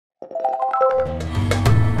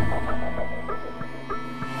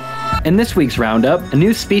In this week's roundup, a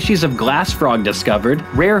new species of glass frog discovered,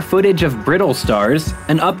 rare footage of brittle stars,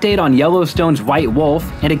 an update on Yellowstone's white wolf,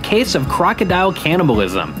 and a case of crocodile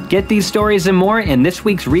cannibalism. Get these stories and more in this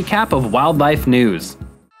week's recap of wildlife news.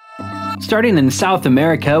 Starting in South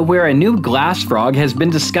America, where a new glass frog has been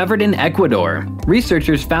discovered in Ecuador.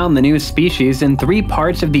 Researchers found the new species in 3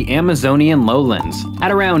 parts of the Amazonian lowlands.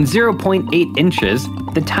 At around 0.8 inches,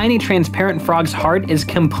 the tiny transparent frog's heart is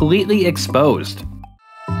completely exposed.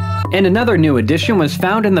 And another new addition was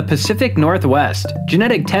found in the Pacific Northwest.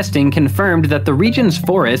 Genetic testing confirmed that the region's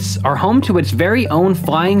forests are home to its very own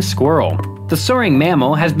flying squirrel. The soaring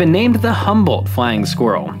mammal has been named the Humboldt flying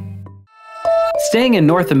squirrel. Staying in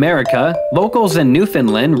North America, locals in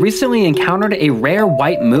Newfoundland recently encountered a rare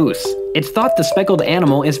white moose. It's thought the speckled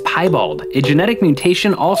animal is piebald, a genetic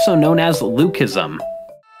mutation also known as leucism.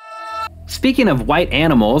 Speaking of white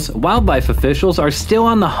animals, wildlife officials are still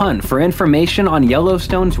on the hunt for information on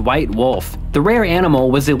Yellowstone's white wolf. The rare animal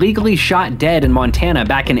was illegally shot dead in Montana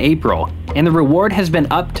back in April, and the reward has been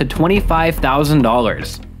up to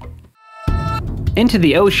 $25,000. Into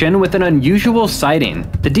the ocean with an unusual sighting.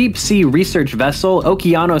 The deep-sea research vessel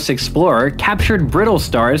Okeanos Explorer captured brittle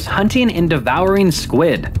stars hunting and devouring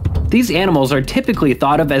squid. These animals are typically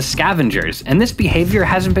thought of as scavengers, and this behavior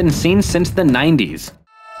hasn't been seen since the 90s.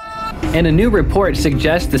 And a new report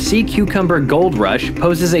suggests the sea cucumber gold rush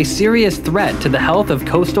poses a serious threat to the health of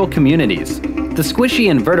coastal communities. The squishy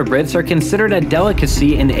invertebrates are considered a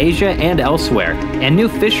delicacy in Asia and elsewhere, and new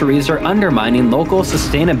fisheries are undermining local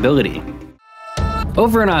sustainability.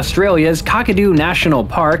 Over in Australia's Kakadu National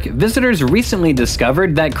Park, visitors recently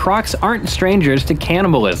discovered that crocs aren't strangers to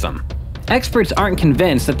cannibalism. Experts aren't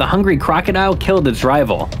convinced that the hungry crocodile killed its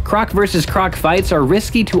rival. Croc versus croc fights are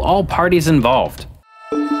risky to all parties involved.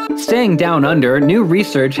 Staying down under, new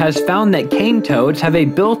research has found that cane toads have a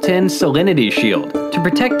built-in salinity shield. To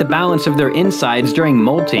protect the balance of their insides during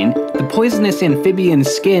molting, the poisonous amphibian's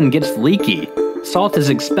skin gets leaky. Salt is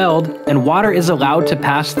expelled, and water is allowed to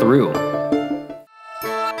pass through.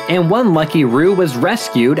 And one lucky roo was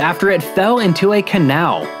rescued after it fell into a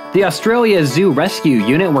canal. The Australia Zoo Rescue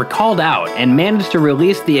Unit were called out and managed to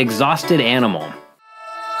release the exhausted animal.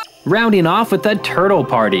 Rounding off with a turtle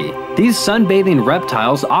party. These sunbathing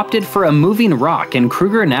reptiles opted for a moving rock in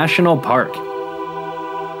Kruger National Park.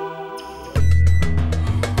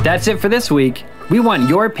 That's it for this week. We want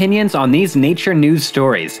your opinions on these nature news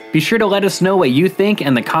stories. Be sure to let us know what you think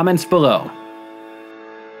in the comments below.